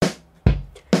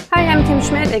Kim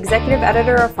Schmidt, Executive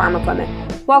Editor of Farm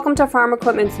Equipment. Welcome to Farm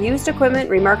Equipment's Used Equipment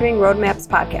Remarketing Roadmaps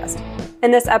podcast.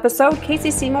 In this episode,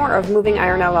 Casey Seymour of Moving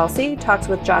Iron LLC talks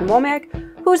with John Womack,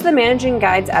 who's the Managing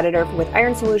Guides Editor with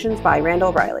Iron Solutions by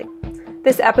Randall Riley.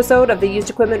 This episode of the Used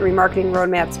Equipment Remarketing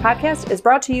Roadmaps podcast is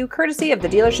brought to you courtesy of the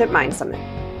Dealership Mind Summit.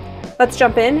 Let's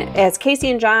jump in as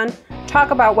Casey and John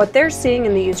talk about what they're seeing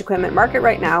in the used equipment market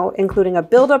right now, including a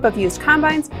buildup of used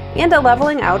combines and a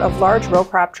leveling out of large row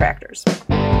crop tractors.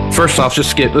 First off,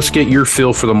 let's get your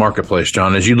feel for the marketplace,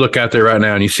 John. As you look out there right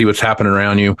now and you see what's happening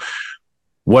around you,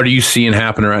 what are you seeing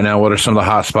happening right now? What are some of the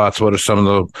hot spots? What are some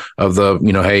of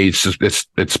the hey,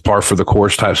 it's par for the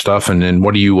course type stuff? And then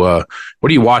what are you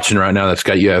watching right now that's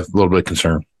got you a little bit of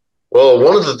concern? Well,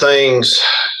 one of the things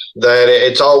that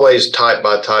it's always type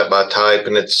by type by type,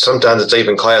 and sometimes it's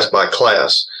even class by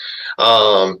class. Like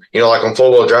on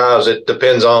 4-wheel drives, it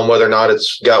depends on whether or not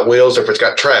it's got wheels or if it's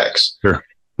got tracks. Sure.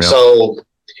 Yeah. So,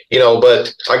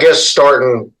 but I guess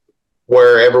starting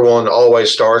where everyone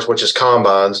always starts, which is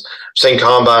combines. I've seen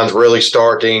combines really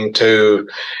starting to,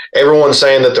 everyone's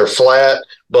saying that they're flat,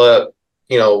 but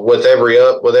with every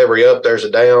up, there's a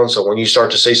down. So when you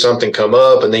start to see something come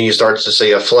up and then you start to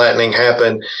see a flattening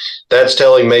happen, that's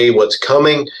telling me what's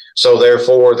coming. So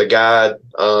therefore, the guide,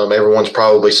 everyone's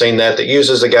probably seen that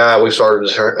uses the guide. We've started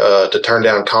to turn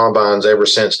down combines ever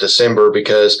since December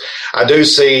because I do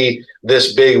see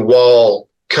this big wall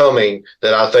coming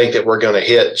that I think that we're going to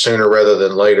hit sooner rather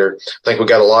than later. I think we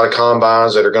got a lot of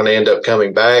combines that are going to end up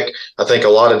coming back. I think a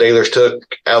lot of dealers took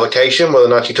allocation, whether or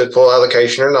not you took full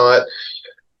allocation or not.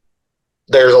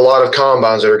 There's a lot of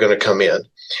combines that are going to come in,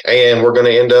 and we're going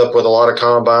to end up with a lot of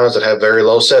combines that have very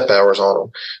low set hours on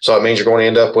them. So it means you're going to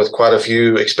end up with quite a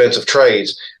few expensive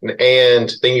trades. And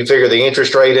then you figure the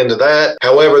interest rate into that.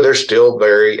 However, they're still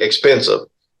very expensive,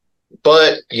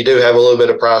 but you do have a little bit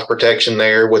of price protection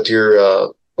there with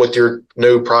your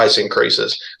new price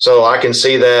increases. So I can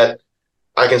see that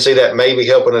maybe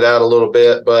helping it out a little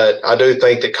bit, but I do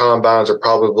think that combines are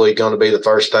probably going to be the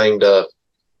first thing to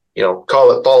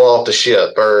call it fall off the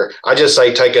ship, or I just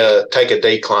say take a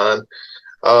decline.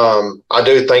 I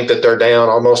do think that they're down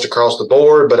almost across the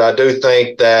board, but I do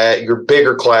think that your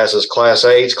bigger classes, Class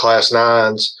 8s, Class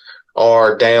 9s,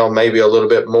 are down maybe a little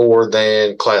bit more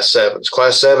than Class 7s.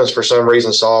 Class 7s, for some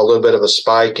reason, saw a little bit of a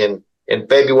spike in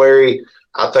February.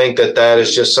 I think that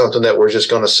is just something that we're just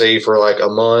going to see for like a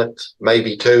month,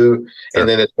 maybe two, and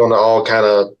then it's going to all kind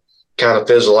of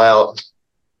fizzle out.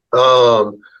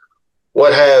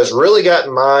 What has really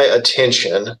gotten my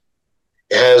attention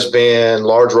has been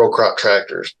large row crop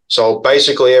tractors. So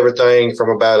basically everything from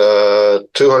about a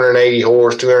 280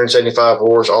 horse, 275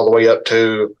 horse, all the way up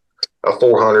to a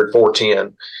 400,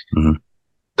 410. Mm-hmm.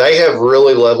 They have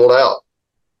really leveled out.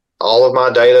 All of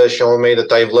my data is showing me that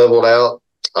they've leveled out.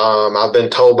 I've been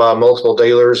told by multiple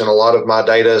dealers, and a lot of my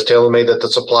data is telling me that the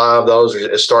supply of those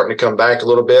is starting to come back a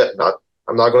little bit.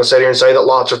 I'm not going to sit here and say that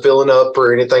lots are filling up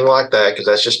or anything like that, because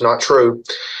that's just not true.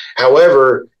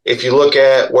 However, if you look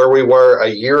at where we were a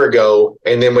year ago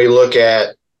and then we look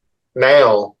at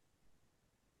now,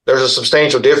 there's a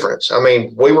substantial difference. I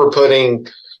mean, we were putting,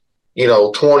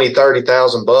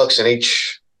 $20,000-$30,000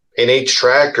 in each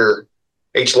tractor,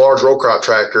 each large row crop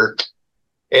tractor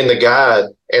in the guide.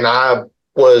 And I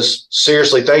was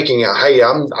seriously thinking, hey,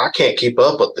 I can't keep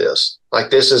up with this.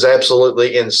 Like, this is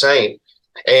absolutely insane.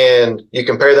 And you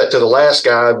compare that to the last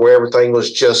guide where everything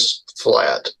was just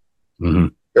flat. Mm-hmm.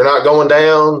 They're not going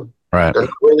down. Right. They're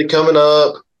not really coming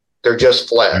up. They're just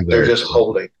flat. They're just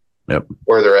holding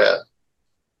where they're at.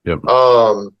 Yep.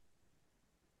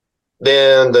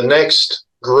 Then the next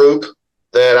group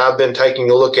that I've been taking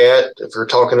a look at, if you're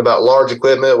talking about large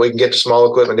equipment, we can get to small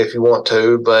equipment if you want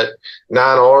to, but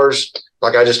 9Rs,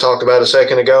 like I just talked about a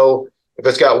second ago, if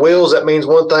it's got wheels, that means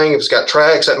one thing. If it's got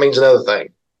tracks, that means another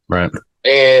thing. Right.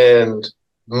 And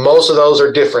most of those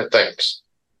are different things.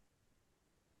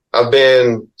 I've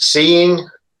been seeing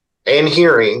and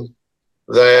hearing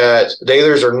that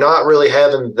dealers are not really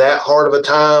having that hard of a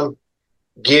time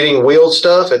getting wheeled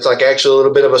stuff. It's like actually a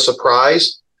little bit of a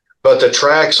surprise, but the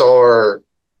tracks are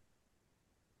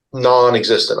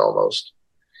non-existent almost.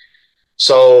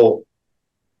 So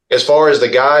as far as the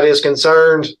guide is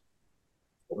concerned,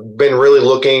 been really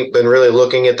looking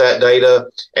at that data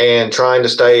and trying to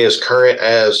stay as current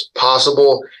as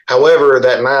possible. However,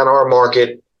 that 9R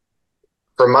market,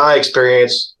 from my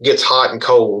experience, gets hot and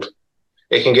cold.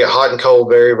 It can get hot and cold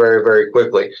very, very, very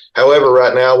quickly. However,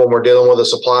 right now, when we're dealing with a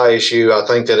supply issue, I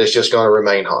think that it's just going to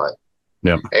remain hot.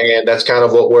 Yeah. And that's kind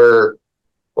of what we're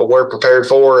prepared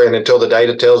for. And until the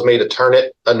data tells me to turn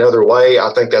it another way,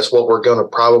 I think that's what we're going to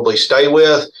probably stay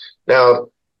with. Now,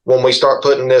 when we start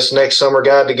putting this next summer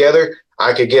guide together,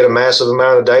 I could get a massive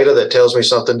amount of data that tells me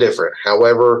something different.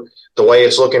 However, the way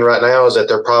it's looking right now is that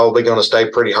they're probably going to stay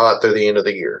pretty hot through the end of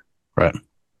the year. Right.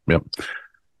 Yep.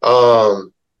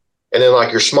 And then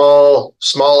like your small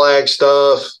ag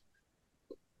stuff,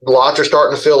 lots are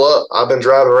starting to fill up. I've been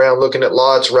driving around looking at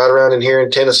lots right around in here in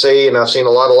Tennessee, and I've seen a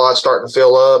lot of lots starting to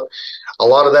fill up. A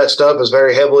lot of that stuff is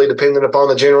very heavily dependent upon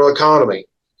the general economy.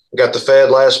 We got the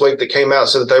Fed last week that came out and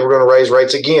said that they were going to raise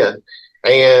rates again.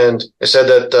 And it said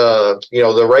that,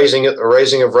 the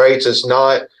raising of rates it's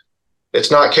not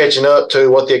catching up to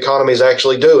what the economy is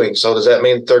actually doing. So does that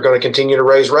mean they're going to continue to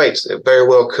raise rates? It very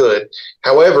well could.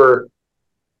 However,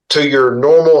 to your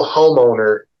normal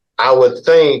homeowner, I would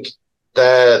think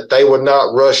that they would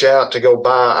not rush out to go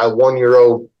buy a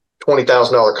 1-year-old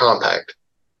 $20,000 compact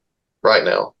right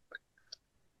now.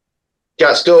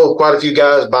 Got still quite a few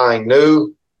guys buying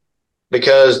new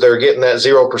because they're getting that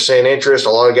 0% interest. A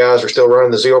lot of guys are still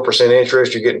running the 0%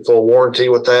 interest. You're getting full warranty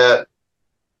with that.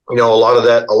 A lot of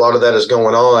that is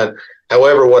going on.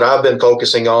 However, what I've been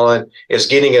focusing on is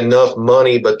getting enough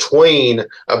money between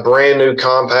a brand new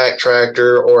compact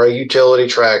tractor or a utility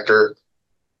tractor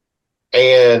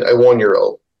and a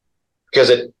 1-year-old, because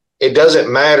it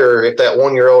doesn't matter if that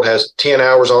 1-year-old has 10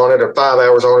 hours on it or 5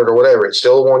 hours on it or whatever. It's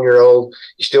still a 1-year-old.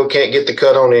 You still can't get the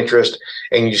cut on interest,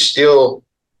 and you still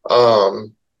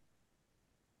have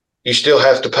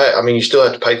to pay. I mean, you still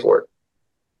have to pay for it,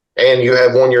 and you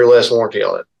have 1 year less warranty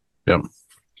on it. Yep.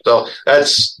 So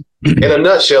that's, in a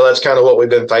nutshell, that's kind of what we've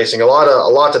been facing. A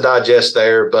lot to digest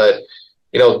there, but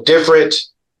different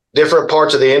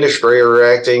parts of the industry are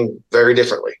reacting very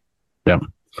differently. Yeah.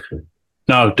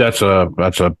 No, that's a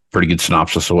pretty good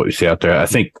synopsis of what we see out there. I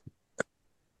think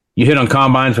you hit on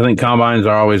combines. I think combines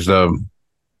are always they're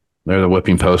the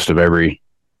whipping post of every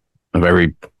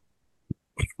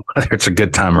whether it's a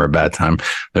good time or a bad time.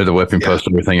 They're the whipping post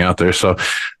of everything out there. So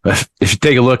if you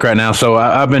take a look right now, so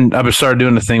I've started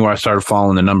doing the thing where I started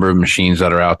following the number of machines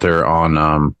that are out there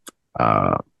on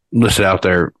listed out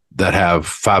there that have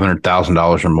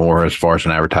 $500,000 or more as far as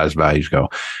an advertised values go.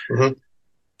 Mm-hmm.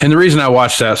 And the reason I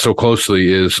watch that so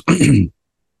closely is I'm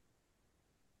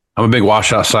a big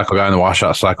washout cycle guy, and the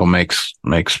washout cycle makes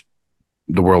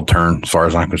the world turn as far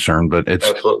as I'm concerned. But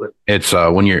it's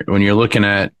when you're looking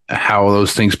at how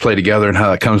those things play together and how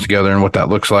that comes together and what that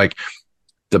looks like,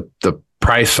 the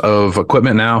price of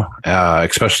equipment now,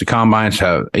 especially combines,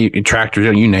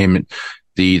 tractors, you name it,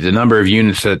 the number of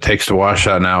units that it takes to wash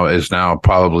out now is now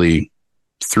probably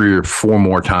 3 or 4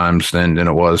 more times than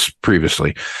it was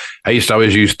previously. I used to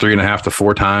always use 3.5 to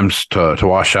 4 times to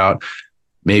wash out,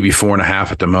 maybe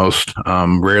 4.5 at the most.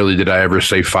 Rarely did I ever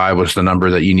say 5 was the number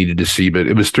that you needed to see, but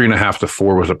it was 3.5 to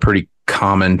 4 was a pretty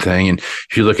common thing. And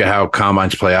if you look at how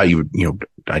combines play out,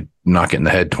 I knock it in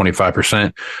the head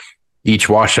 25% each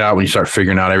washout when you start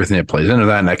figuring out everything that plays into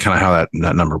that, and that kind of how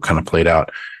that number kind of played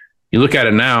out. You look at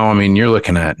it now, I mean, you're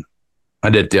looking at, I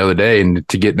did it the other day, and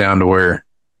to get down to where,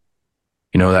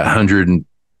 that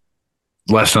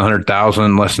less than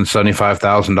 100,000, less than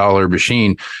 $75,000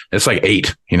 machine, it's like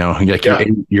 8,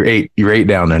 you're 8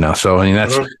 down there now. So, I mean,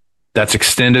 that's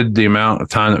extended the amount of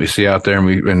time that we see out there,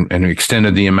 and we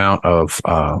extended the amount of,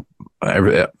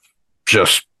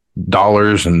 just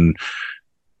dollars and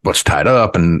what's tied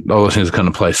up and all those things that come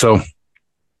into play. So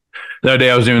the other day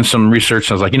I was doing some research,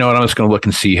 and I was like, I'm just going to look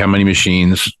and see how many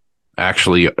machines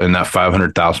actually in that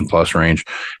 500,000 plus range,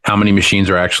 how many machines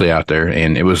are actually out there.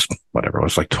 And it was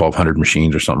like 1,200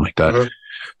 machines or something like that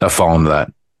that fall into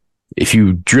that. If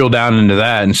you drill down into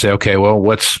that and say, okay, well,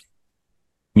 what's,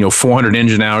 400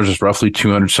 engine hours is roughly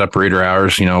 200 separator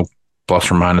hours,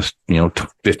 plus or minus,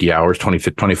 50 hours,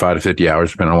 25 to 50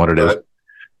 hours, depending on what it is.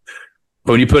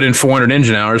 But when you put in 400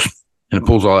 engine hours and it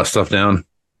pulls all that stuff down,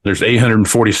 there's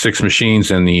 846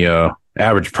 machines, and the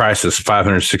average price is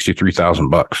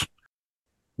 $563,000.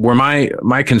 Where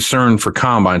my concern for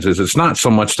combines is it's not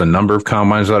so much the number of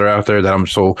combines that are out there that I'm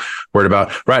so worried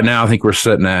about. Right now, I think we're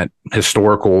sitting at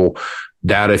historical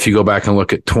data. If you go back and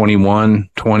look at 21,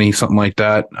 20, something like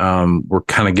that, we're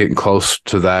kind of getting close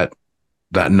to that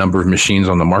number of machines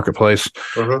on the marketplace.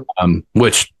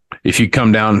 Which, if you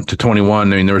come down to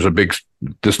 21, I mean, there was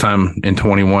this time in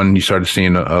 21, you started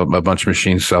seeing a bunch of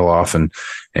machines sell off, and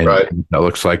right. That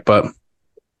looks like, but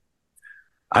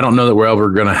I don't know that we're ever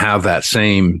going to have that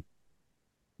same,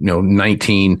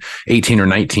 18 or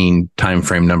 19 time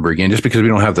frame number again, just because we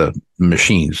don't have the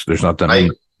machines. There's not that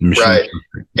many machines. Right.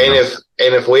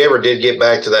 And if we ever did get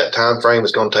back to that time frame,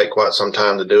 it's going to take quite some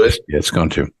time to do it. Yeah, it's going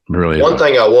to. It really One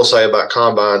thing I will say about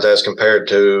combines as compared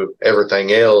to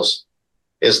everything else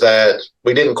is that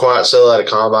we didn't quite sell out of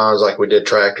combines like we did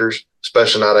tractors,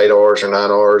 especially not 8Rs or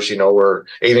 9Rs. We're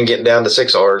even getting down to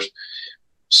 6Rs.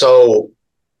 So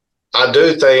I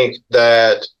do think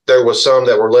that there was some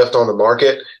that were left on the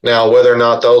market. Now, whether or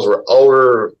not those were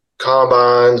older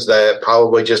combines that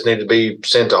probably just need to be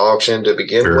sent to auction to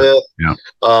begin with,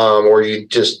 or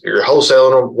you're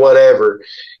wholesaling them, whatever,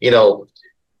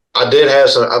 I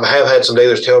have had some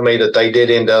dealers tell me that they did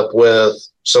end up with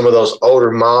some of those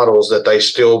older models that they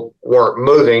still weren't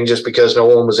moving just because no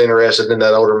one was interested in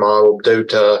that older model due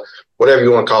to whatever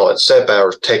you want to call it, set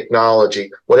hours,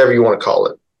 technology, whatever you want to call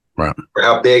it, right, or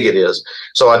how big it is.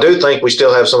 So I do think we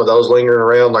still have some of those lingering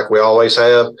around like we always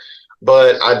have,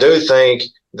 but I do think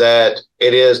that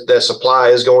supply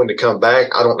is going to come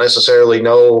back. I don't necessarily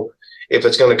know if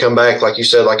it's going to come back, like you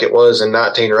said, like it was in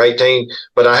 19 or 18,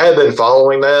 but I have been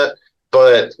following that.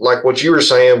 But like what you were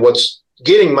saying, what's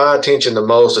getting my attention the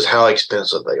most is how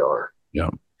expensive they are. Yeah.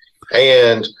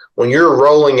 And when you're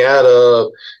rolling out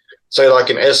of, say, like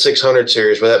an S600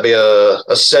 series, whether that be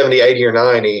a 70, 80, or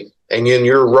 90, and then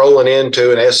you're rolling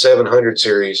into an S700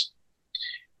 series,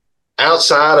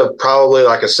 outside of probably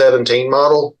like a 17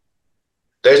 model,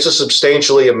 there's a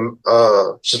substantial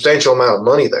amount of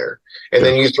money there. And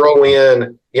then you throw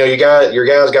in, your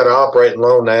guys got an operating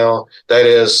loan now that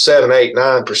is 7, 8,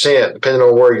 9%, depending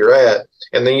on where you're at.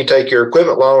 And then you take your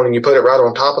equipment loan and you put it right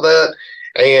on top of that.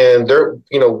 And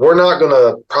we're not going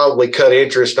to probably cut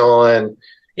interest on,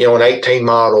 an 18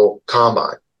 model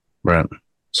combine. Right.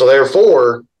 So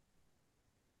therefore,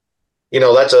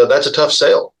 that's a tough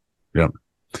sell. Yeah.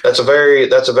 That's a very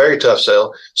tough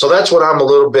sell. So that's what I'm a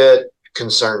little bit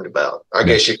concerned about, I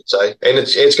guess you could say. And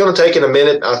it's going to take in a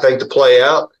minute, I think, to play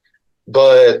out,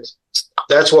 but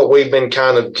that's what we've been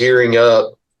kind of gearing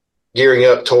up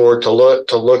toward to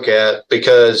look at,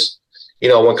 because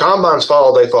when combines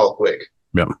fall, they fall quick.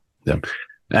 Yeah. And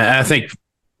I think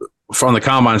from the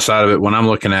combine side of it, when I'm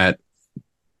looking at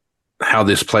how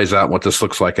this plays out, what this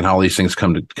looks like, and how these things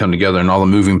come together, and all the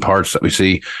moving parts that we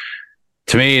see,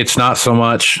 to me, it's not so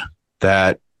much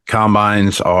that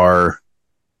combines are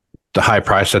the high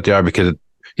price that they are, because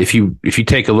if you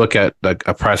take a look at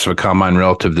a price of a combine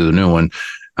relative to the new one,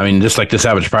 I mean, just like this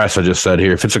average price I just said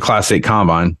here, if it's a Class 8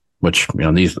 combine, which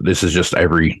this is just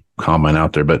every combine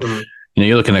out there, but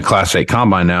you're looking at Class 8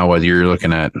 combine now, whether you're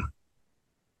looking at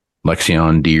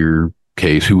Lexion, Deere,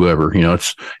 Case, whoever,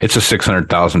 it's a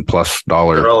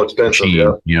 $600,000+ They're all expensive, machine,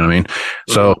 yeah. You know what I mean?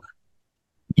 So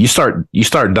you start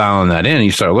dialing that in,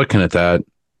 you start looking at that,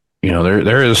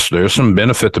 there's some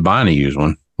benefit to buying a used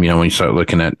one. When you start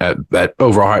looking at that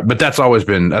overall, but that's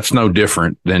no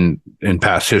different than in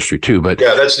past history too. But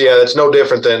that's no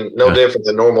different than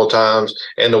normal times.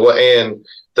 And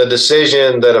the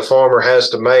decision that a farmer has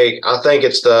to make, I think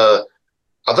it's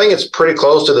pretty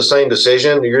close to the same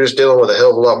decision. You're just dealing with a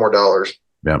hell of a lot more dollars.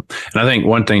 Yeah, and I think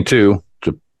one thing too,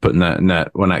 to put in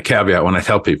that caveat when I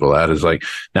tell people that is like,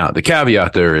 now the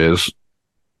caveat there is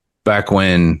back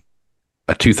when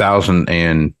a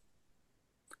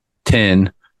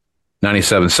 2010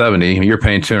 9770, you're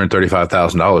paying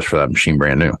 $235,000 for that machine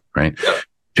brand new, right? Yep.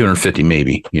 250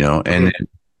 maybe, and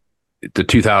the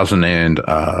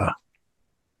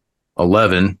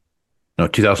 2011, no,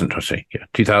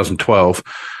 2012,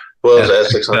 well,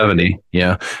 S670,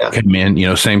 came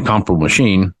in, same comparable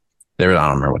machine. There, I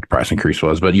don't remember what the price increase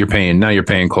was, but you're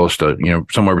paying close to,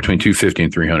 somewhere between $250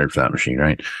 and $300 for that machine,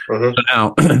 right? Mm-hmm. So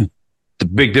now, the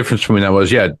big difference between that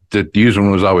was, the used one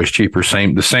was always cheaper.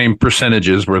 The same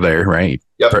percentages were there, right?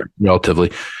 Yep.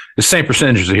 Relatively. The same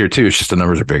percentages are here too. It's just the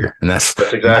numbers are bigger. And that's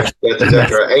exactly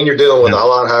right. And you're dealing with a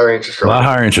lot higher interest rates. A lot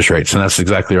higher interest rates. And that's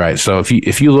exactly right. So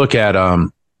if you look at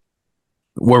where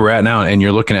we're at now, and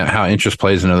you're looking at how interest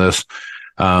plays into this,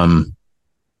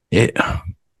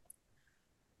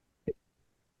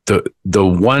 the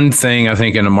one thing I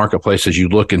think in the marketplace, as you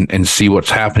look and see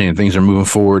what's happening and things are moving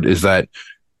forward, is that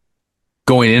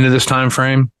going into this time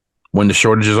frame, when the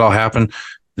shortages all happened,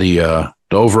 the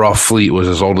overall fleet was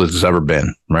as old as it's ever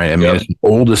been, right? I mean, It's the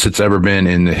oldest it's ever been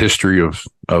in the history of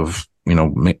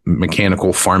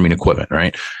mechanical farming equipment,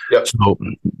 right? Yep. So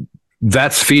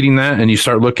that's feeding that, and you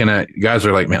start looking at guys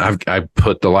are like, man, I've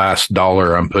put the last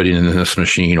dollar I'm putting in this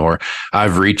machine, or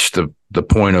I've reached the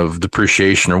point of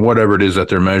depreciation, or whatever it is that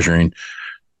they're measuring,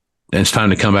 and it's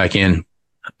time to come back in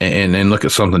and look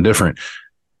at something different.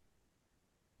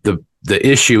 The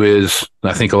issue is,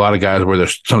 I think a lot of guys, where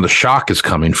there's some of the shock is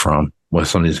coming from with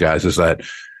some of these guys, is that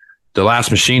the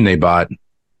last machine they bought,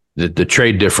 the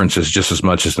trade difference is just as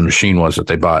much as the machine was that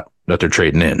they bought, that they're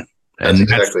trading in. And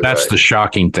that's the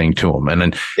shocking thing to them. And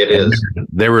then it is.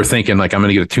 They were thinking like, I'm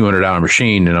going to get a $200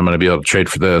 machine and I'm going to be able to trade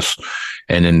for this.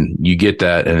 And then you get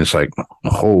that, and it's like,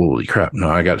 holy crap!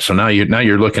 No, so now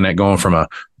you're looking at going from a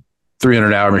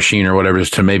 300-hour machine or whatever it is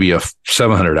to maybe a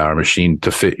 700-hour machine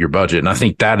to fit your budget. And I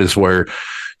think that is where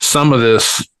some of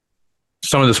this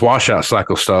washout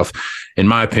cycle stuff, in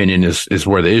my opinion, is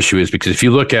where the issue is. Because if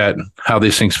you look at how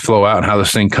these things flow out and how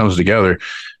this thing comes together,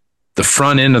 the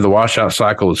front end of the washout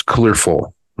cycle is clear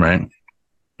full, right?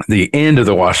 The end of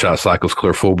the washout cycle is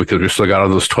clear full because we still got all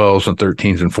those 12s and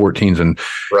 13s and 14s and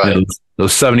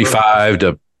those $75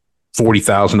 to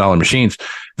 $40,000 machines.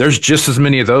 There's just as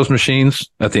many of those machines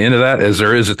at the end of that as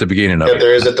there is at the beginning of it.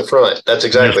 There is at the front. That's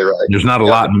exactly right. There's not a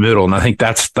lot in the middle. And I think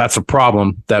that's a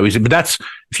problem that we see. But that's,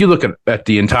 if you look at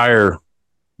the entire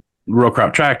row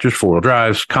crop tractors, 4-wheel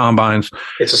drives, combines.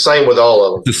 It's the same with all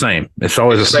of them. It's the same. It's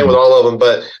always the same with all of them.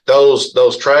 But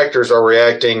those tractors are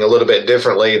reacting a little bit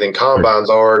differently than combines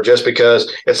are, just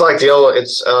because it's like the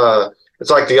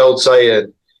old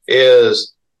saying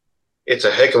is, it's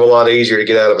a heck of a lot easier to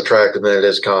get out of a tractor than it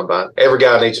is a combine. Every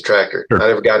guy needs a tractor. Sure. Not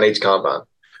every guy needs a combine.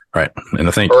 Right. And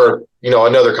I think, or,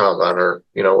 another combine or,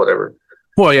 whatever.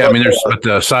 Well, yeah, I mean, there's at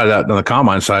the side of that, on the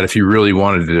combine side, if you really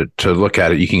wanted to look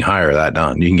at it, you can hire that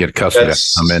done. You can get a custom guy to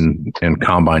come in and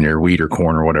combine your wheat or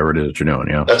corn or whatever it is that you're doing.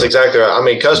 Yeah, that's exactly right. I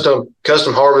mean, custom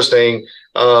harvesting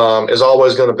is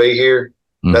always going to be here.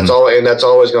 Mm-hmm. That's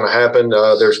always going to happen.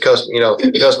 There's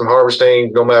custom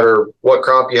harvesting, no matter what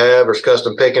crop you have. There's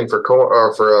custom picking for corn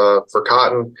or for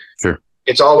cotton. Sure,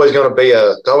 it's always going to be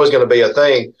a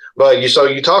thing. But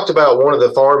you talked about one of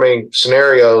the farming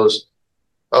scenarios.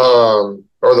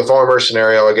 Or the farmer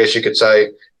scenario, I guess you could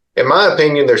say. In my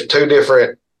opinion, there's two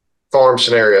different farm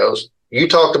scenarios. You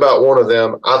talked about one of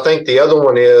them. I think the other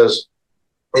one is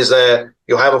that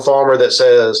you'll have a farmer that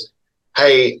says,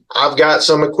 hey, I've got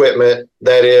some equipment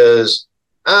that is,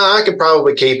 I could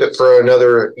probably keep it for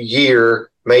another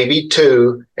year, maybe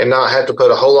two, and not have to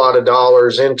put a whole lot of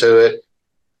dollars into it.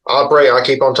 I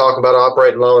keep on talking about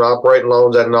operating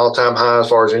loans at an all-time high as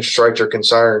far as interest rates are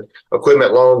concerned.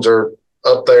 Equipment loans are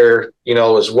up there,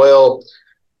 as well.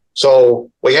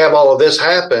 So we have all of this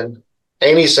happen.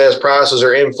 And he says prices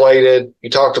are inflated. You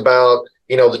talked about,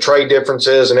 the trade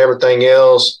differences and everything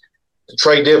else. The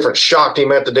trade difference shocked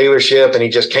him at the dealership and he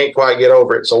just can't quite get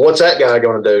over it. So what's that guy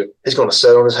going to do? He's going to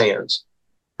sit on his hands.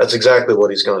 That's exactly what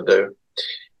he's going to do.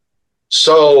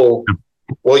 So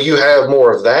will you have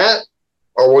more of that,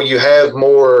 or will you have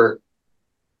more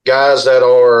guys that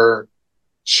are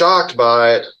shocked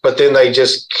by it, but then they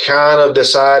just kind of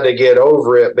decide to get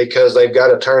over it because they've got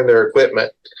to turn their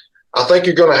equipment? I think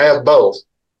you're going to have both.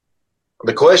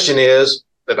 The question is,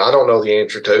 that I don't know the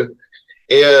answer to,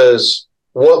 is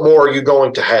what more are you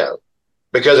going to have?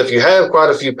 Because if you have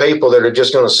quite a few people that are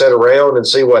just going to sit around and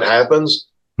see what happens,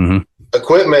 mm-hmm.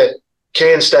 equipment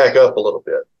can stack up a little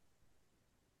bit.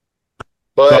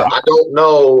 But I don't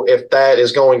know if that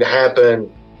is going to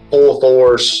happen full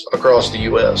force across the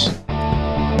U.S.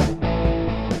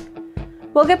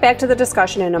 We'll get back to the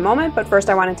discussion in a moment, but first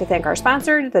I wanted to thank our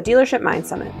sponsor, the Dealership Mind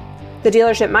Summit. The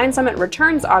Dealership Mind Summit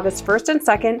returns August 1st and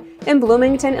 2nd in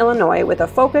Bloomington, Illinois, with a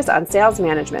focus on sales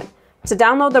management. To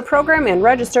download the program and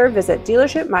register, visit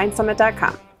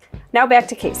dealershipmindsummit.com. Now back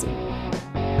to Casey.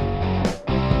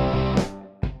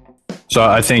 So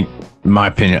I think, in my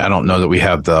opinion, I don't know that we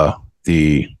have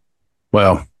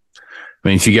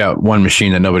if you got one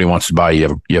machine that nobody wants to buy,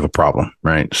 you have a problem,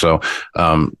 right? So,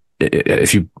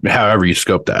 however you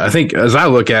scope that, I think as I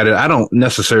look at it, I don't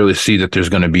necessarily see that there's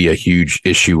going to be a huge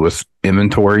issue with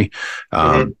inventory.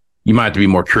 Mm-hmm. You might have to be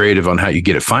more creative on how you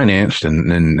get it financed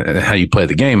and how you play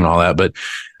the game and all that. But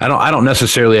I don't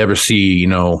necessarily ever see,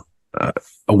 a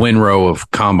windrow of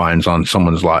combines on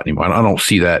someone's lot anymore. I don't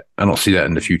see that. I don't see that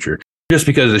in the future, just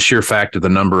because of the sheer fact of the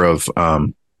number of,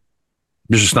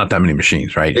 there's just not that many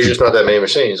machines, right? There's just not that many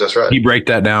machines. That's right. You break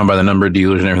that down by the number of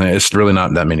dealers and everything. It's really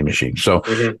not that many machines. So,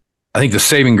 mm-hmm. I think the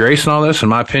saving grace in all this, in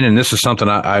my opinion, this is something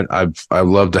I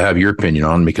love to have your opinion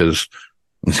on, because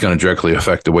it's going to directly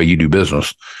affect the way you do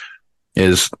business,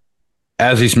 is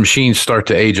as these machines start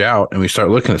to age out and we start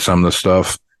looking at some of this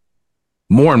stuff,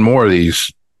 more and more of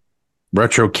these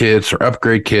retro kits or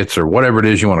upgrade kits or whatever it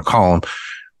is you want to call them,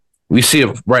 we see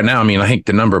it right now. I mean, I think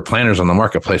the number of planters on the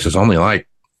marketplace is only like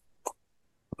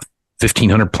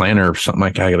 1,500 planter or something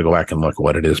like that. I got to go back and look at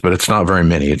what it is, but it's not very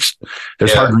many.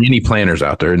 There's hardly any planters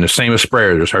out there, and the same as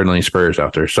sprayers. There's hardly any sprayers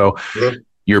out there. So mm-hmm.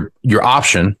 your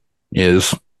option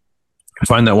is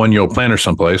find that 1-year-old planter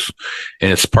someplace,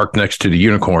 and it's parked next to the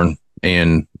unicorn,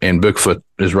 and Bigfoot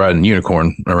is riding the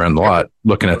unicorn around the lot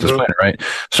looking at this mm-hmm. planter, right?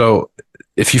 So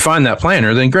if you find that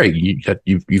planter, then great.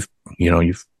 You've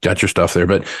got your stuff there.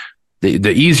 But the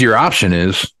easier option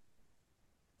is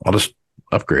I'll just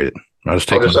upgrade it. I'll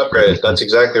just upgrade it. That's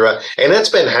exactly right. And that's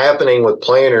been happening with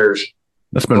planters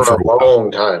That's been for a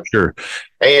long time. Sure.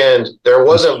 And there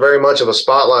wasn't very much of a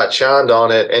spotlight shined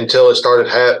on it until it started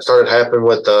happening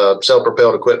with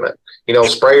self-propelled equipment.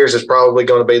 Sprayers is probably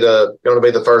going to be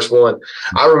the first one.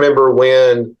 I remember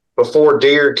before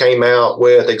Deere came out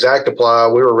with Exact Apply,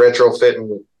 we were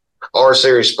retrofitting R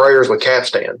series sprayers with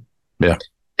capstan. Yeah.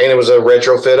 And it was a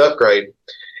retrofit upgrade.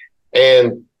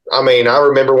 And I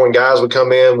remember when guys would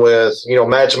come in with,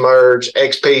 match merge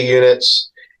XP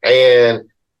units and,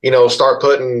 start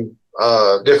putting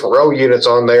different row units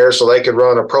on there so they could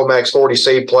run a Pro Max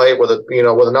 40C plate with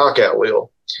a knockout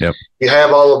wheel. Yep. You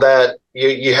have all of that.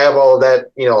 You have all of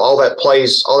that, all that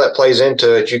plays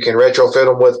into it. You can retrofit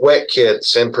them with wet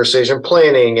kits and precision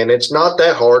planting, and it's not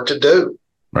that hard to do.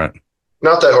 Right.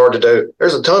 Not that hard to do.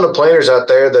 There's a ton of planters out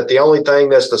there that the only thing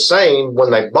that's the same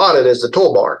when they bought it is the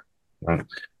toolbar. Right.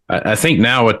 I think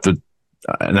now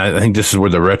and I think this is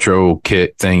where the retro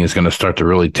kit thing is going to start to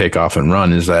really take off and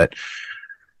run, is that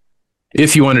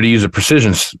if you wanted to use a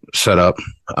precision setup,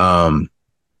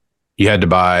 you had to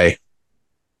buy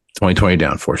 2020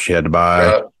 downforce. You had to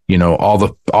buy, all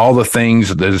the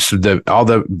things, all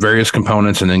the various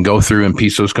components, and then go through and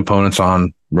piece those components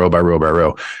on row by row by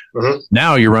row. Mm-hmm.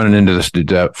 Now you're running into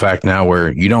the fact now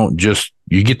where you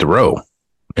get the row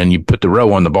and you put the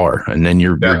row on the bar, and then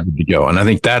you're good to go. And I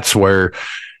think that's where,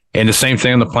 and the same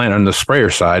thing on the plant on the sprayer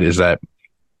side is that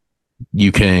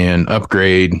you can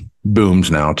upgrade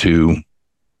booms now to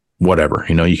whatever,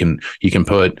 you can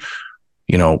put,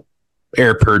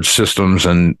 air purge systems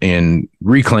and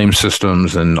reclaim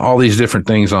systems and all these different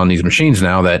things on these machines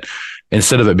now, that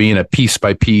instead of it being a piece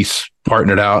by piece,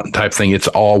 partnered out type thing, it's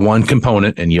all one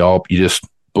component, and you just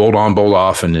bolt on, bolt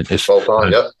off, and it's bolt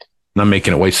on. Yep. I'm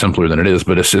making it way simpler than it is,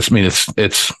 but it's just,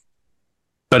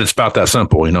 but it's about that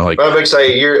simple, like. I think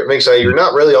say you're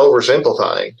not really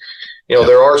oversimplifying.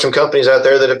 There are some companies out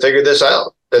there that have figured this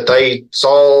out, that they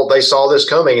saw this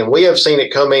coming, and we have seen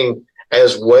it coming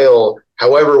as well.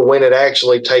 However, when it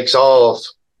actually takes off,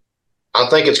 I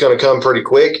think it's going to come pretty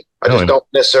quick. I just don't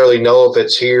necessarily know if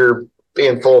it's here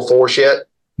in full force yet.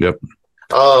 Yep.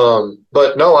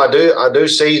 But no, I do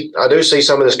see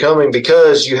some of this coming,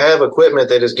 because you have equipment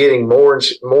that is getting more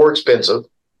expensive,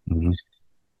 mm-hmm.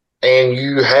 and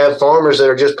you have farmers that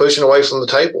are just pushing away from the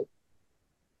table.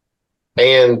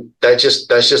 And that's just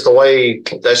the way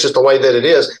that it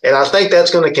is. And I think that's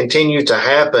going to continue to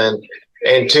happen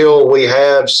until we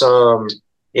have some,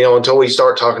 until we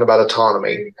start talking about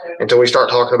autonomy, until we start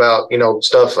talking about,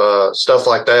 stuff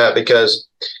like that, because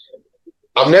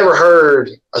I've never heard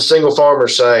a single farmer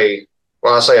say,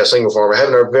 well, I say a single farmer, I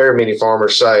haven't heard very many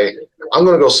farmers say, I'm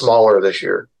going to go smaller this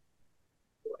year.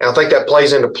 And I think that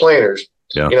plays into planters,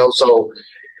 so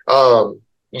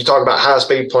you talk about high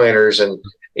speed planters and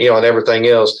everything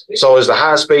else. So is the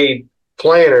high speed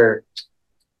planter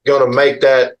going to make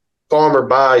that farmer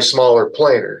buy a smaller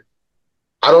planter?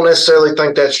 I don't necessarily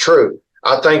think that's true.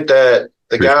 I think that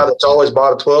the guy that's always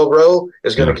bought a 12 row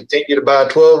is going to continue to buy a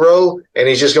 12 row, and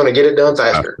he's just going to get it done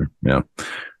faster. Yeah.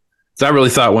 So I really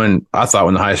thought when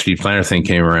the high speed planter thing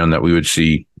came around that we would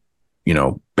see,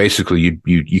 basically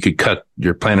you could cut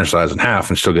your planter size in half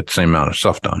and still get the same amount of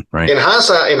stuff done, right? In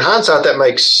hindsight, that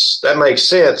makes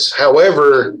sense.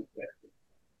 However,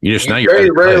 you very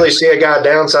rarely see a guy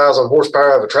downsize on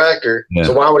horsepower of a tractor. Yeah.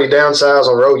 So why would he downsize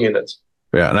on row units?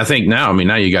 Yeah, and I think now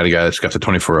you got a guy that's got the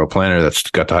 24-row planter that's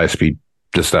got the high speed,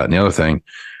 this, that, and the other thing.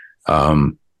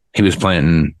 He was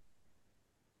planting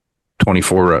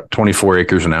 24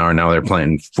 acres an hour. Now they're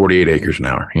planting 48 acres an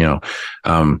hour.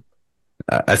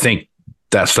 I think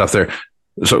that stuff there.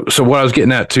 So what I was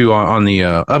getting at too on the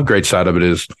upgrade side of it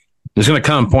is there's going to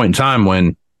come a point in time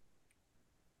when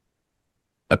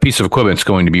a piece of equipment is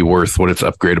going to be worth what it's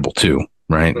upgradable to,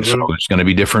 right? Mm-hmm. So there's going to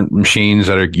be different machines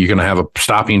you're going to have a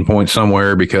stopping point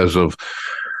somewhere because of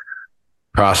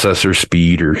processor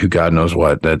speed or who God knows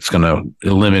what, that's going to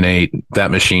eliminate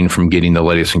that machine from getting the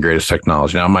latest and greatest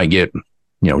technology. Now I might get,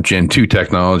 Gen 2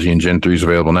 technology and Gen 3 is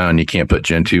available now, and you can't put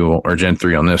Gen 2 or Gen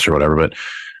 3 on this or whatever. But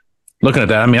looking at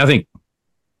that, I think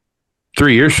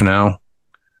 3 years from now,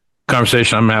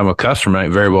 conversation I'm having with a customer might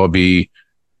very well be,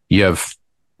 you have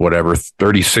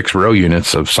 36 row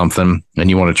units of something, and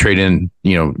you want to trade in,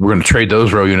 we're going to trade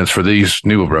those row units for these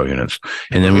new row units.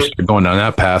 And then we start going down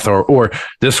that path, or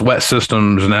this wet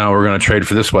systems, now we're going to trade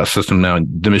for this wet system. Now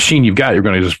the machine you've got, you're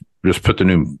going to just put the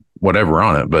new whatever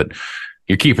on it, but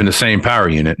you're keeping the same power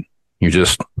unit. You're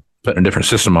just putting a different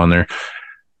system on there.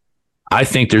 I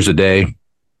think there's a day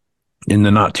in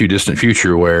the not too distant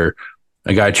future where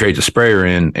a guy trades a sprayer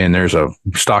in, and there's a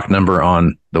stock number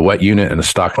on the wet unit and a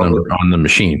stock number on the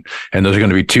machine. And those are going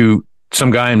to be two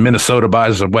some guy in Minnesota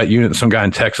buys a wet unit, some guy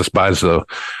in Texas buys the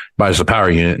power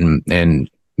unit, and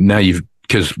now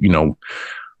because the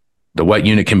wet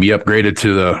unit can be upgraded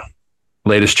to the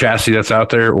latest chassis that's out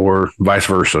there, or vice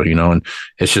versa, and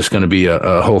it's just going to be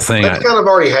a whole thing. That's kind of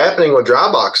already happening with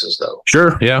dry boxes, though.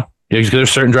 Sure, yeah, because there's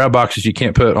certain dry boxes you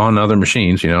can't put on other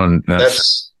machines, and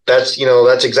that's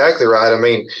exactly right. I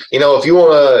mean, if you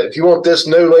want this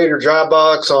new liter dry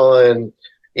box on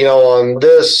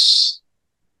this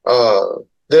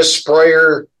this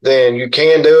sprayer, then you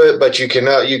can do it, but you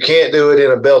can't do it in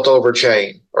a belt over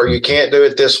chain, or you can't do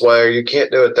it this way, or you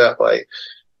can't do it that way.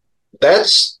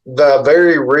 That's the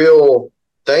very real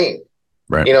thing,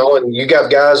 right? And you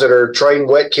got guys that are trading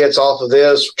wet kits off of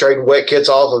this, trading wet kits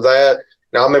off of that.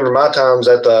 Now, I remember my times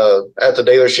at the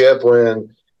dealership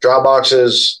when dry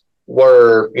boxes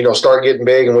were, start getting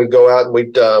big, and we'd go out and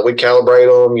we'd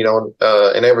calibrate them,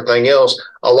 and everything else.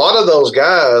 A lot of those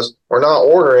guys were not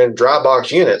ordering dry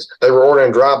box units; they were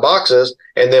ordering dry boxes,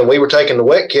 and then we were taking the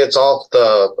wet kits off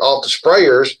the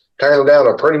sprayers, tearing them down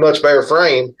to a pretty much bare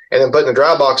frame, and then putting the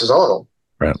dry boxes on them.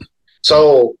 Right.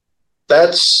 So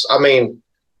that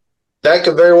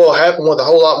could very well happen with a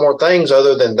whole lot more things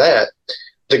other than that.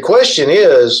 The question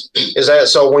is that,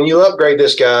 so when you upgrade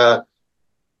this guy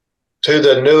to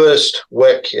the newest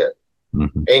wet kit,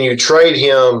 mm-hmm. and you trade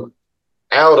him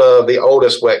out of the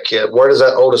oldest wet kit, where does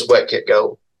that oldest wet kit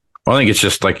go? Well, I think it's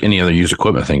just like any other used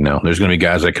equipment thing now. There's going to be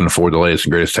guys that can afford the latest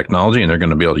and greatest technology, and they're going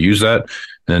to be able to use that.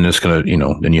 And then it's going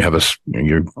to, then you have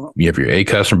you have your A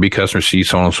customer, B customer, C,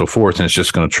 so on and so forth, and it's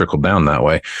just going to trickle down that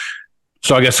way.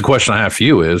 So I guess the question I have for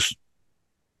you is,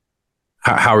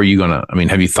 how are you going to? I mean,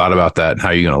 have you thought about that? How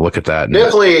are you going to look at that?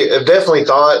 Definitely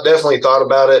thought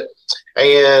about it,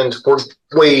 and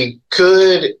we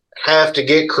could have to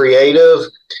get creative.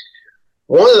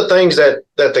 One of the things that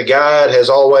the guide has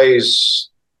always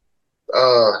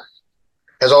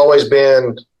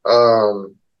been, I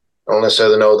don't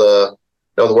necessarily know the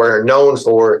word, known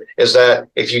for, is that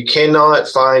if you cannot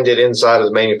find it inside of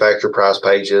the manufacturer price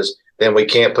pages, then we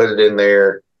can't put it in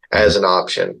there as an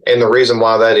option. And the reason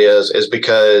why that is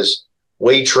because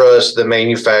we trust the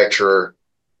manufacturer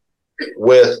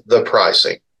with the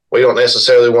pricing. We don't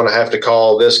necessarily want to have to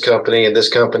call this company and this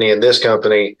company and this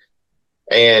company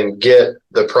and get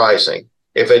the pricing.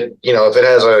 If it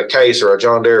has a Case or a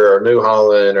John Deere or a New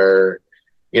Holland or,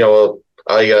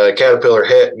 a Caterpillar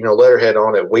head, letterhead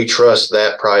on it, we trust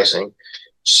that pricing.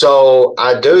 So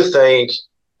I do think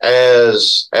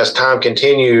as time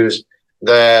continues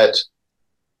that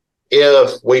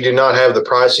if we do not have the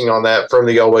pricing on that from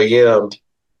the OEM,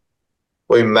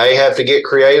 we may have to get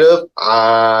creative.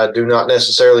 I do not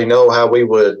necessarily know how we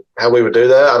would do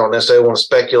that. I don't necessarily want to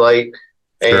speculate.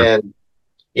 Sure. And,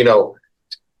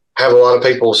 have a lot of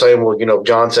people saying, well,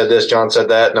 John said this, John said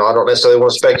that. No, I don't necessarily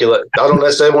want to speculate. I don't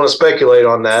necessarily want to speculate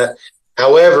on that.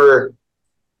 However,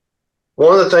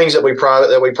 one of the things that we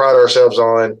pride ourselves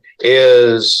on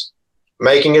is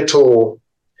making a tool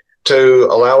to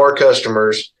allow our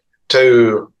customers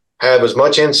to have as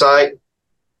much insight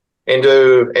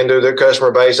into their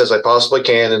customer base as they possibly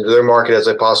can, into their market as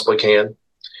they possibly can,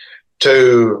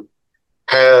 to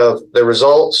have the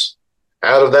results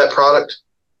out of that product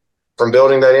from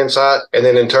building that insight, and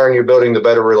then in turn you're building the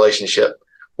better relationship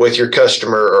with your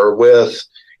customer, or with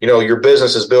your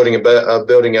business is building a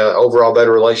overall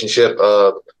better relationship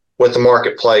with the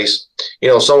marketplace,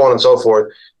 so on and so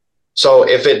forth. So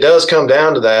if it does come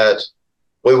down to that,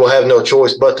 we will have no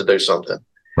choice but to do something.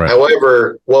 Right.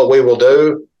 However, what we will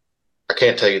do, I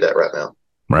can't tell you that right now.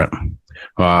 Right.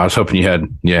 Well, I was hoping you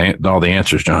had all the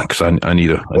answers, John, because I need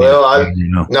to.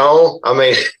 No, I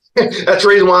mean. That's the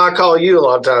reason why I call you a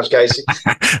lot of times, Casey.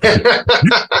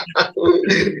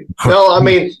 No, I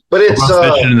mean, but it's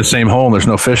fishing in the same hole, and there's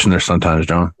no fish in there sometimes,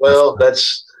 John. Well,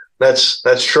 that's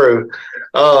true.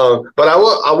 But I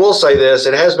will say this: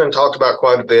 it has been talked about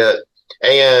quite a bit,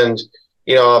 and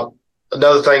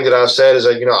another thing that I've said is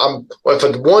that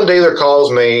if one dealer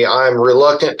calls me, I'm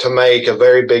reluctant to make a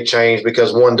very big change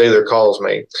because one dealer calls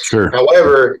me. Sure.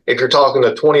 However, if you're talking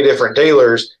to 20 different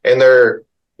dealers and they're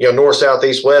north, south,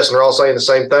 east, west, and they're all saying the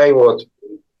same thing, well,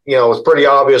 it's pretty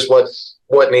obvious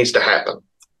what needs to happen.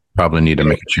 Probably need to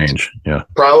make a change. Yeah.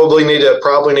 Probably need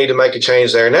to make a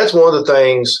change there. And that's one of the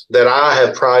things that I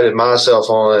have prided myself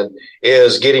on,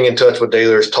 is getting in touch with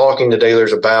dealers, talking to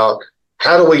dealers about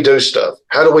how do we do stuff?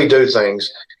 How do we do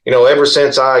things? Ever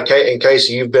since and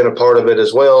Casey, you've been a part of it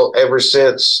as well. Ever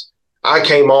since I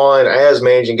came on as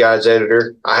managing guides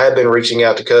editor, I have been reaching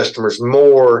out to customers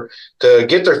more to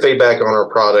get their feedback on our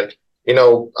product.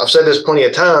 I've said this plenty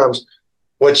of times,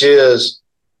 which is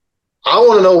I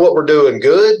want to know what we're doing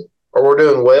good or we're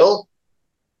doing well,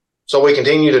 So we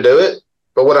continue to do it.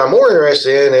 But what I'm more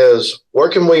interested in is where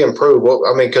can we improve? Well,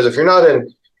 I mean, because if you're not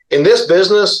in this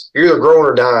business, you're either growing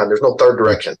or dying. There's no third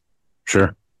direction.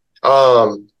 Sure.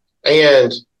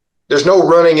 And there's no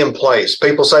running in place.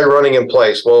 People say running in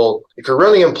place. Well, if you're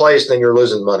running in place, then you're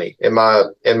losing money, in my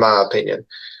opinion.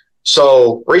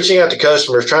 So reaching out to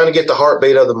customers, trying to get the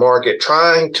heartbeat of the market,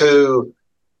 trying to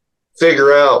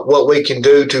figure out what we can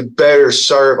do to better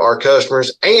serve our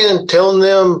customers, and telling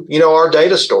them, our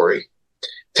data story,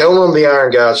 telling them the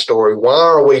Iron Guide story. Why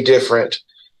are we different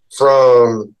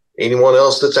from anyone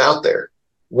else that's out there?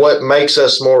 What makes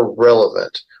us more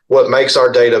relevant? What makes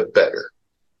our data better?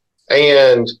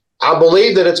 And I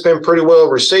believe that it's been pretty well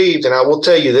received. And I will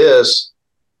tell you this,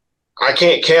 I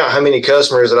can't count how many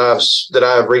customers that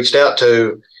I've reached out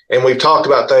to, and we've talked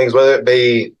about things, whether it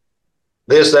be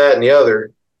this, that, and the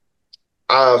other.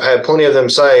 I've had plenty of them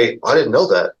say, I didn't know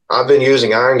that. I've been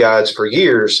using Iron Guides for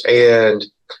years, and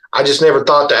I just never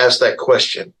thought to ask that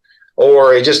question,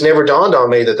 or it just never dawned on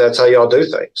me that that's how y'all do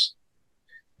things.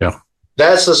 Yeah.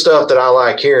 That's the stuff that I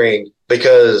like hearing,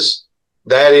 because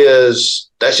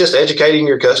that's just educating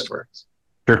your customer.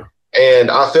 Sure. And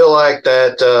I feel like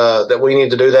that we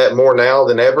need to do that more now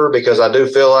than ever, because I do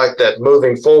feel like that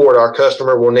moving forward, our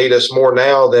customer will need us more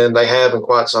now than they have in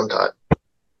quite some time.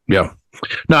 Yeah.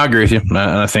 No, I agree with you. And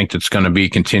I think it's going to be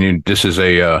continued. This is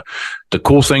the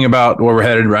cool thing about where we're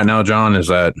headed right now, John, is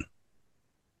that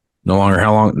no matter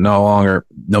how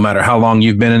long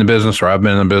you've been in the business or I've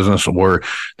been in the business, or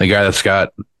the guy that's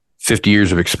got 50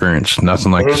 years of experience,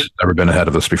 nothing like this has ever been ahead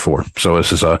of us before. So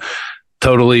this is a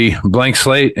totally blank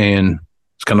slate, and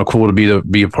it's kind of cool to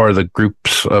be a part of the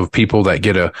groups of people that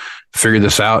get to figure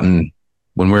this out. And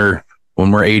when we're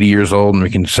 80 years old and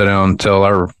we can sit down and tell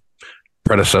our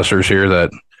predecessors here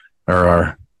that are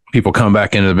our people come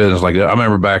back into the business like that. I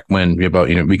remember back when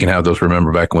we can have those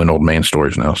remember back when old man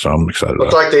stories now. So I'm excited.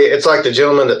 It's like the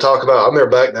gentleman that talk about, I remember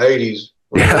back in the 80s.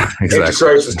 Yeah, exactly. Interest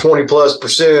rates was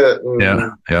 20+%. And,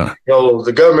 yeah.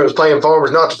 The government was paying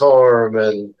farmers not to farm,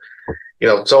 and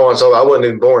so on. So I wasn't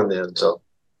even born then. So.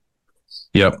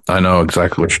 Yep, I know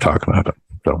exactly what you're talking about.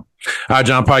 So, all right,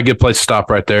 John, probably a good place to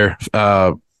stop right there.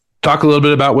 Talk a little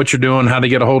bit about what you're doing, how to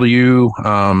get a hold of you.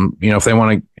 If they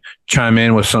want to chime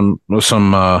in with some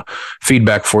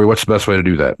feedback for you, what's the best way to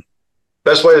do that?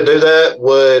 Best way to do that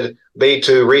would be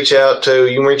to reach out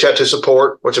to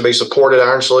support, which would be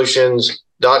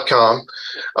support@ironsolutions.com.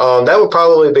 That would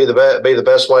probably be the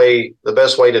best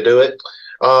way to do it.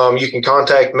 You can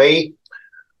contact me.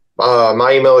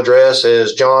 My email address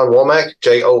is John Womack,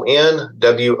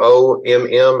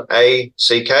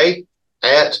 JONWOMMACK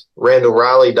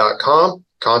 @randallriley.com.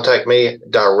 Contact me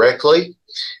directly.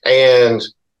 And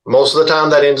most of the time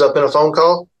that ends up in a phone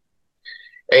call.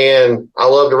 And I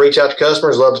love to reach out to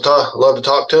customers, love to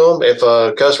talk to them. If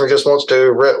a customer just wants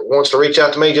to reach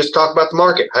out to me just to talk about the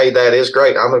market, hey, that is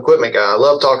great. I'm an equipment guy. I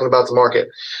love talking about the market.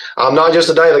 I'm not just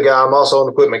a data guy. I'm also an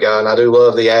equipment guy, and I do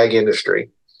love the ag industry.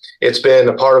 It's been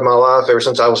a part of my life ever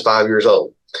since I was 5 years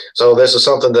old. So this is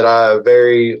something that I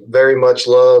very, very much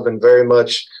love, and very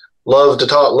much love to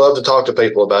talk to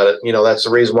people about it. That's the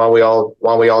reason why we all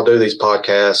do these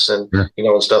podcasts and,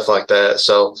 and stuff like that.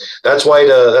 So that's a way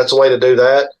to do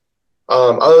that.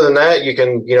 Other than that, you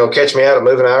can, catch me out at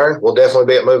Moving Iron. We'll definitely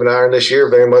be at Moving Iron this year.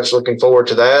 Very much looking forward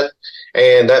to that.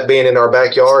 And that being in our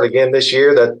backyard again this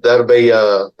year,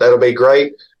 that'll be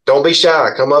great. Don't be shy.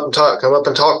 Come up and talk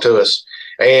to us,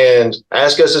 and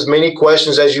ask us as many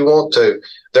questions as you want to.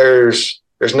 There's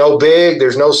no big,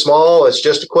 there's no small. It's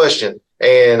just a question.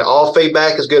 And all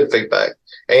feedback is good feedback.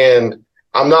 And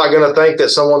I'm not going to think that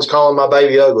someone's calling my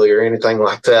baby ugly or anything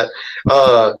like that.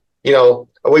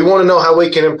 We want to know how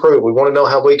we can improve. We want to know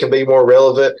how we can be more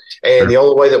relevant. And the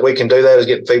only way that we can do that is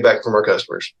getting feedback from our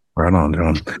customers. Right on,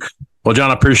 John. Well, John,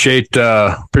 I appreciate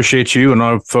you and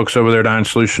all the folks over there at Iron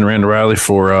Solution, Randall Riley,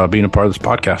 for being a part of this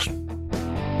podcast.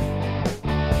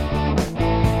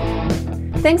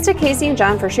 Thanks to Casey and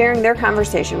John for sharing their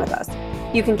conversation with us.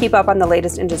 You can keep up on the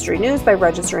latest industry news by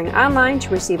registering online to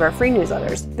receive our free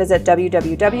newsletters. Visit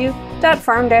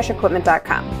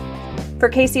www.farm-equipment.com. For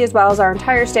Casey, as well as our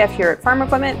entire staff here at Farm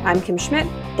Equipment, I'm Kim Schmidt.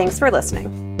 Thanks for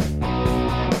listening.